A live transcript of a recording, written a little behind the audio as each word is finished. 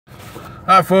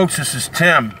Hi folks, this is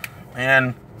Tim,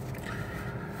 and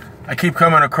I keep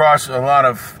coming across a lot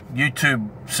of YouTube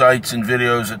sites and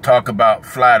videos that talk about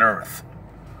flat earth,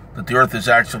 that the earth is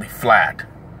actually flat.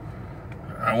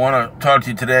 I want to talk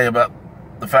to you today about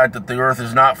the fact that the earth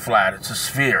is not flat, it's a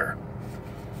sphere.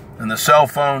 And the cell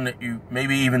phone that you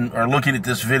maybe even are looking at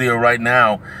this video right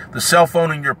now, the cell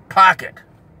phone in your pocket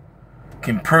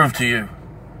can prove to you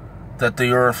that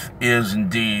the earth is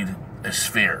indeed a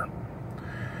sphere.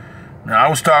 Now, I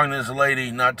was talking to this lady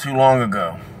not too long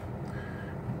ago,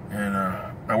 and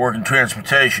I work in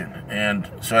transportation, and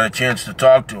so I had a chance to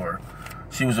talk to her.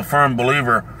 She was a firm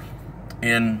believer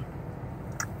in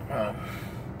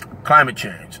climate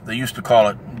change. They used to call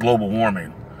it global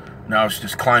warming. Now it's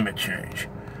just climate change,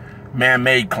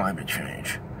 man-made climate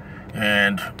change.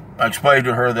 And I explained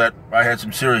to her that I had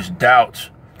some serious doubts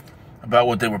about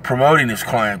what they were promoting as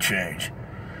climate change,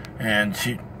 and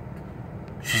she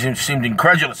seemed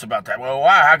incredulous about that. Well,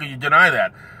 why? How could you deny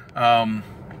that? I'm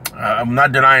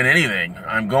not denying anything.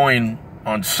 I'm going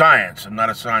on science. I'm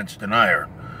not a science denier.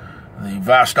 The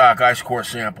Vostok ice core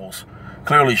samples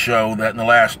clearly show that in the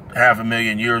last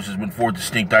 500,000 years there's been 4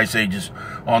 distinct ice ages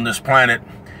on this planet.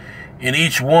 In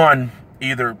each one,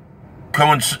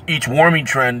 each warming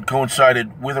trend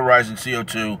coincided with a rise in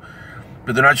CO2,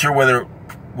 but they're not sure whether it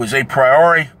was a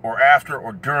priori or after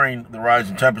or during the rise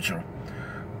in temperature.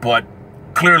 But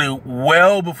clearly,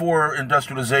 well before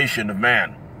industrialization of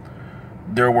man,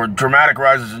 there were dramatic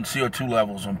rises in CO2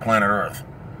 levels on planet Earth.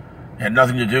 It had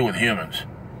nothing to do with humans.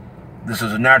 This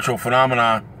is a natural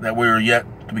phenomenon that we are yet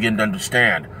to begin to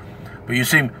understand. But you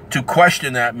seem to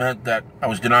question that meant that I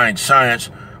was denying science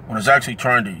when I was actually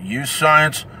trying to use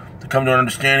science to come to an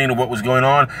understanding of what was going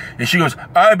on. And she goes,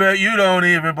 I bet you don't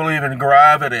even believe in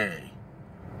gravity.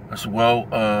 I said, well,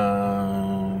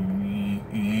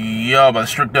 yeah, by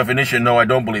strict definition, no, I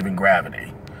don't believe in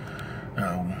gravity.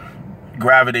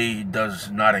 Gravity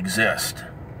does not exist.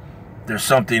 There's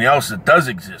something else that does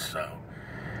exist, though,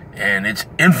 and it's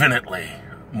infinitely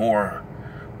more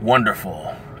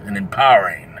wonderful and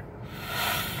empowering.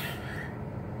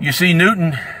 You see,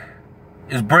 Newton,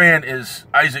 as brilliant as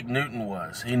Isaac Newton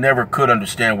was, he never could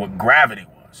understand what gravity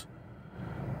was.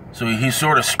 So he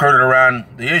sort of skirted around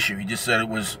the issue. He just said it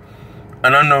was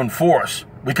an unknown force.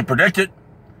 We could predict it.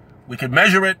 We could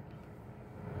measure it.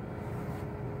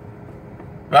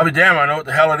 But I'll be damned, I know what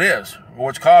the hell it is, or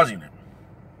what's causing it.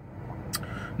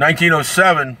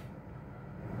 1907,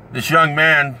 this young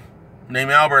man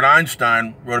named Albert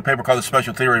Einstein wrote a paper called The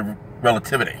Special Theory of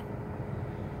Relativity.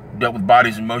 It dealt with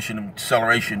bodies in motion and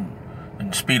acceleration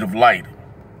and speed of light.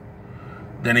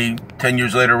 Then he, 10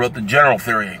 years later, wrote The General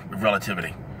Theory of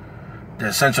Relativity. That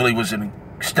essentially was an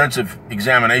extensive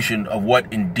examination of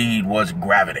what indeed was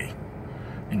gravity.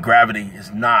 And gravity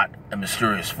is not a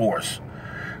mysterious force.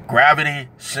 Gravity,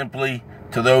 simply,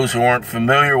 to those who aren't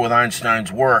familiar with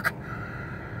Einstein's work,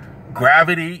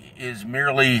 gravity is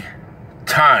merely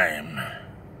time.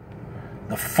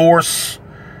 The force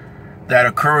that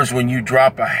occurs when you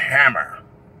drop a hammer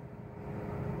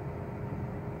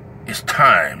is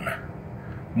time.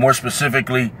 More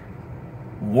specifically,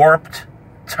 warped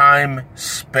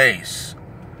time-space,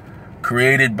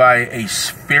 created by a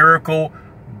spherical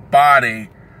body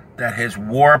that has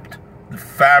warped the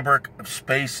fabric of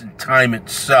space and time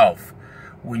itself.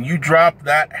 When you drop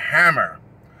that hammer,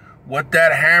 what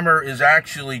that hammer is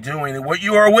actually doing, and what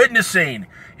you are witnessing,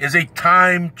 is a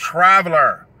time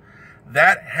traveler.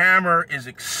 That hammer is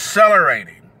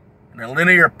accelerating in a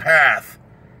linear path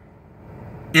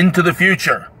into the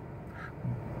future.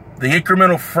 The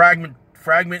incremental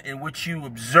fragment in which you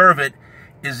observe it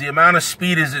is the amount of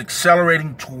speed is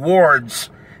accelerating towards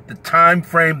the time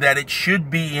frame that it should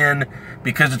be in,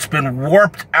 because it's been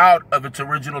warped out of its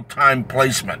original time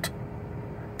placement.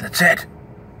 That's it.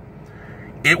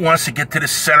 It wants to get to the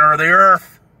center of the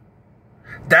earth.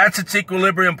 That's its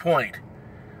equilibrium point.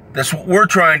 That's what we're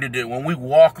trying to do when we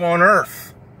walk on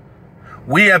earth.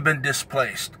 We have been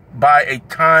displaced by a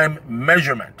time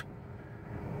measurement.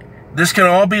 This can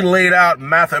all be laid out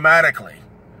mathematically,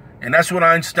 and that's what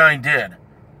Einstein did.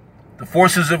 The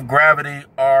forces of gravity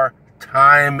are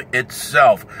time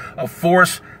itself, a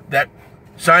force that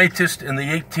scientists in the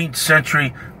 18th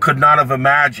century could not have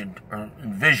imagined or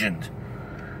envisioned,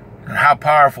 and how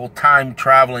powerful time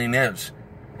traveling is.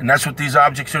 And that's what these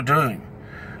objects are doing,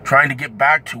 trying to get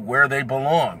back to where they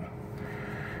belong.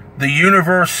 The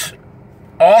universe,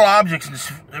 all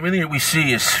objects, everything that we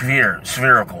see is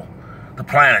spherical. The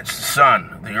planets, the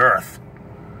sun, the earth.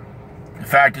 In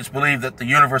fact, it's believed that the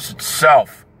universe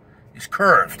itself is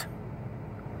curved.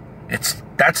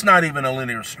 That's not even a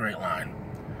linear straight line.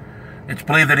 It's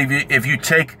believed that if you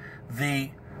take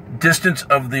the distance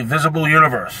of the visible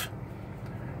universe,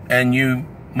 and you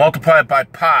multiply it by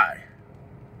pi,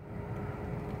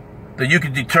 that you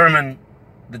can determine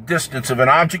the distance of an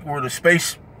object were the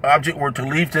space object were to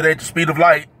leave today at the speed of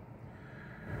light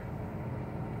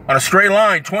on a straight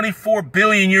line 24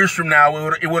 billion years from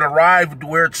now, it would arrive to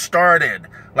where it started,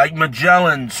 like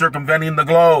Magellan circumventing the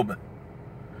globe.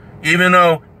 Even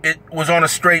though it was on a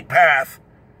straight path,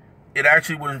 it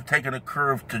actually would have taken a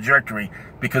curved trajectory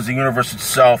because the universe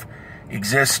itself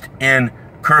exists in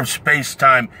curved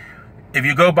space-time. If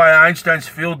you go by Einstein's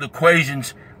field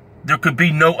equations, there could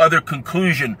be no other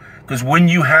conclusion, because when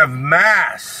you have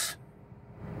mass,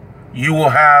 you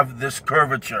will have this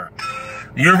curvature.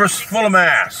 The universe is full of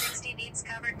mass. 60 beats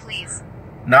covered, please.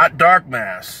 Not dark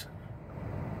mass.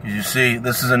 As you see,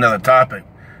 this is another topic.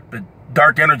 But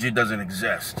dark energy doesn't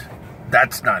exist.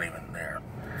 That's not even there.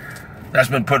 That's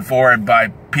been put forward by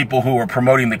people who are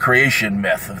promoting the creation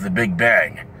myth of the Big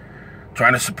Bang,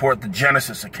 trying to support the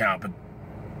Genesis account.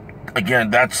 But again,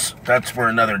 that's for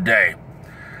another day.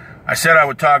 I said I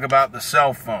would talk about the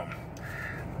cell phone.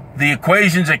 The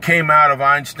equations that came out of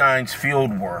Einstein's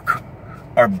field work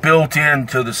are built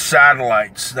into the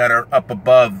satellites that are up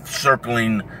above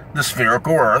circling the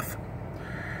spherical Earth.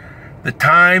 The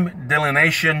time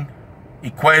delination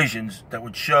equations that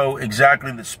would show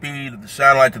exactly the speed of the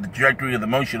satellite, the trajectory of the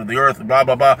motion of the Earth, blah,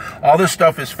 blah, blah. All this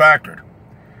stuff is factored.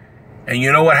 And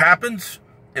you know what happens?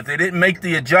 If they didn't make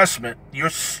the adjustment, your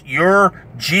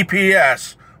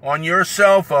GPS on your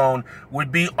cell phone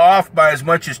would be off by as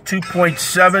much as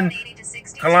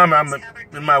 2.7 kilometers.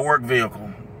 I'm in my work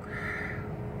vehicle.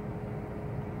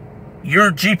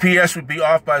 Your GPS would be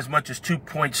off by as much as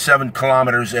 2.7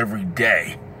 kilometers every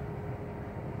day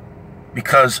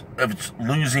because of its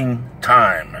losing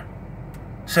time.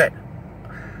 So,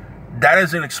 that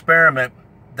is an experiment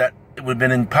that it would have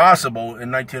been impossible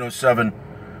in 1907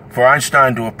 for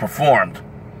Einstein to have performed.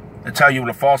 That's how you would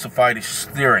have falsified his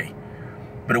theory.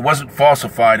 But it wasn't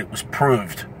falsified, it was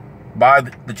proved by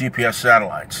the GPS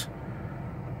satellites.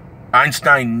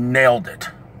 Einstein nailed it.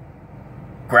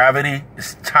 Gravity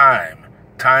is time.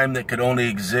 Time that could only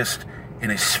exist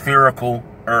in a spherical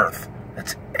Earth.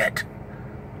 That's it.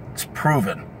 It's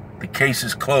proven. The case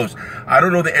is closed. I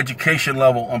don't know the education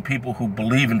level on people who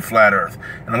believe in flat Earth.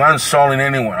 And I'm not insulting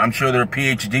anyone. I'm sure there are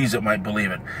PhDs that might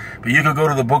believe it. But you can go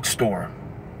to the bookstore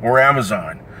or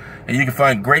Amazon, and you can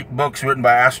find great books written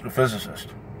by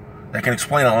astrophysicists that can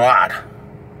explain a lot.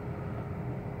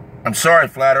 I'm sorry,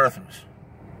 flat earthers.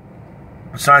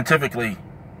 But scientifically,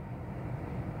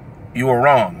 you are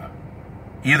wrong.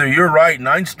 Either you're right and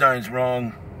Einstein's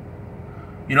wrong.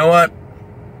 You know what?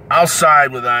 I'll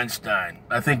side with Einstein.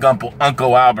 I think Uncle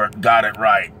Albert got it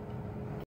right.